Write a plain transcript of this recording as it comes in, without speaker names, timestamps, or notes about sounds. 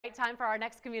Right, time for our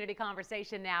next community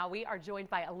conversation now. We are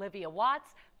joined by Olivia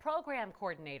Watts, program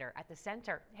coordinator at the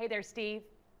center. Hey there, Steve.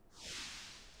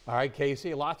 All right,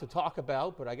 Casey, a lot to talk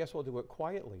about, but I guess we'll do it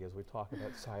quietly as we talk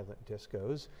about silent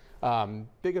discos.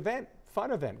 Big event,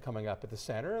 fun event coming up at the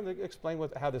center, and explain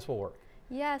how this will work.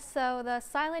 Yes, so the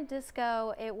silent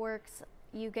disco, it works.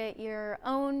 You get your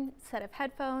own set of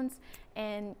headphones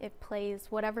and it plays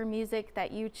whatever music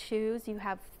that you choose. You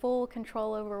have full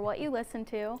control over what you listen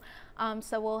to.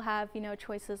 So we'll have,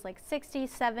 choices like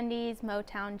 60s, 70s,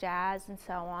 Motown, jazz, and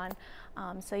so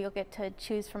on. So you'll get to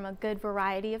choose from a good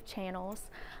variety of channels.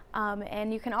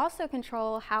 And you can also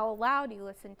control how loud you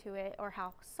listen to it or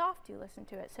how soft you listen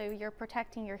to it. So you're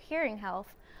protecting your hearing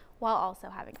health while also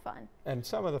having fun. And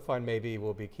some of the fun maybe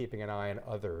will be keeping an eye on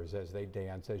others as they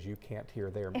dance as you can't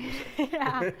hear their music.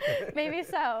 Yeah, maybe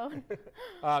so.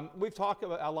 We've talked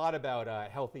a lot about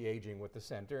healthy aging with the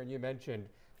center, and you mentioned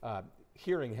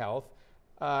hearing health.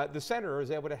 The center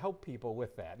is able to help people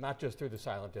with that, not just through the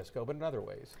silent disco, but in other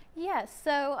ways. Yes,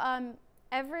 so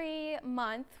every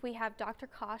month we have Dr.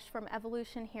 Kosh from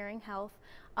Evolution Hearing Health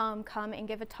come and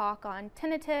give a talk on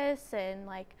tinnitus and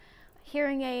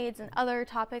hearing aids and other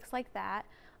topics like that.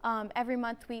 Every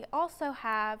month we also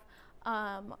have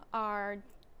our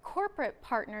corporate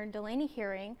partner, Delaney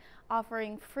Hearing,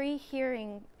 offering free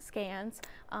hearing scans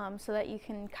so that you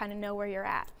can kind of know where you're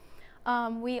at.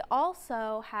 We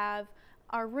also have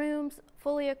our rooms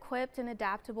fully equipped and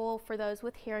adaptable for those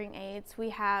with hearing aids. We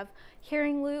have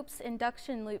hearing loops,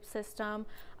 induction loop system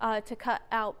to cut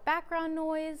out background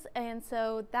noise, and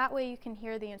so that way you can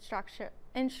hear the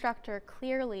instructor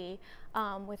clearly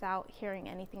without hearing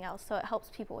anything else. So it helps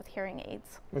people with hearing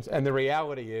aids. And the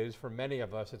reality is, for many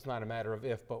of us, it's not a matter of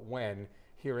if, but when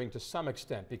hearing to some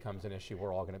extent becomes an issue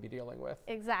we're all going to be dealing with.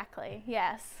 Exactly,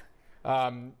 yes.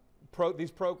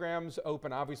 These programs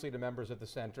open obviously to members at the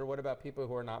center. What about people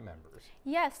who are not members?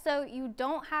 Yes, so you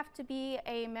don't have to be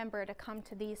a member to come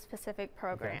to these specific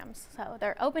programs. Okay. So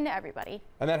they're open to everybody.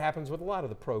 And that happens with a lot of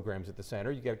the programs at the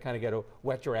center. You kind of get a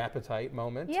whet your appetite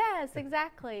moment. Yes,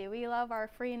 exactly. We love our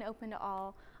free and open to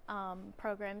all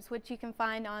programs, which you can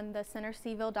find on the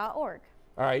centercville.org.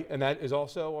 All right, and that is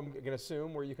also, I'm going to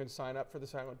assume, where you can sign up for the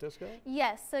silent disco?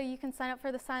 Yes, so you can sign up for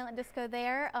the silent disco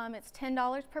there. It's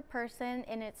 $10 per person,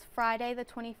 and it's Friday the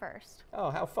 21st. Oh,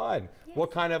 how fun! Yes.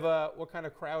 What kind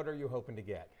of crowd are you hoping to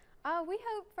get? We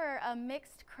hope for a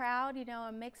mixed crowd,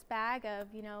 a mixed bag of,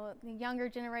 the younger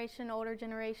generation, older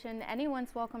generation.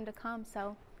 Anyone's welcome to come,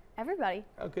 so everybody.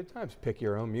 Oh, good times. Pick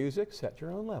your own music, set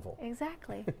your own level.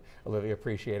 Exactly. Olivia,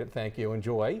 appreciate it. Thank you.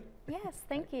 Enjoy. Yes,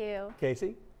 thank you.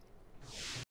 Casey?